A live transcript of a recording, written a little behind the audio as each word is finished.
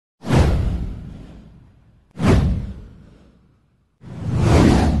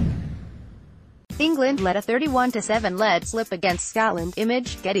England led a 31-7 lead slip against Scotland.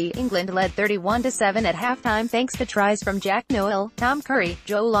 Image, Getty. England led 31-7 at halftime thanks to tries from Jack Nowell, Tom Curry,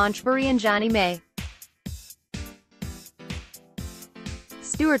 Joe Launchbury and Jonny May.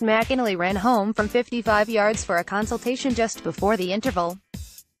 Stuart McInally ran home from 55 yards for a consultation just before the interval.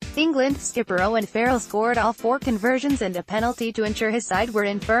 England skipper Owen Farrell scored all 4 conversions and a penalty to ensure his side were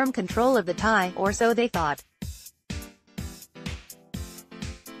in firm control of the tie, or so they thought.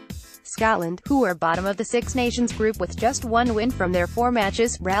 Scotland, who were bottom of the Six Nations group with just 1 win from their 4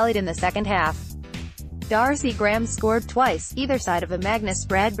 matches, rallied in the second half. Darcy Graham scored twice, either side of a Magnus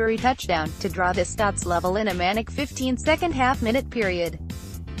Bradbury touchdown, to draw the Scots level in a manic 15-second half-minute period.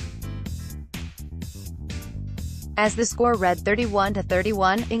 As the score read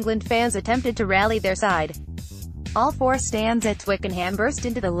 31-31, England fans attempted to rally their side. All 4 stands at Twickenham burst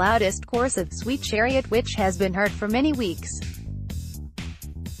into the loudest chorus of "Sweet Chariot," which has been heard for many weeks.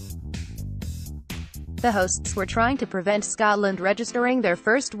 The hosts were trying to prevent Scotland registering their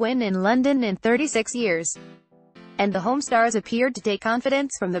first win in London in 36 years. And the home stars appeared to take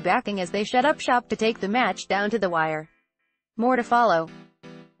confidence from the backing as they shut up shop to take the match down to the wire. More to follow.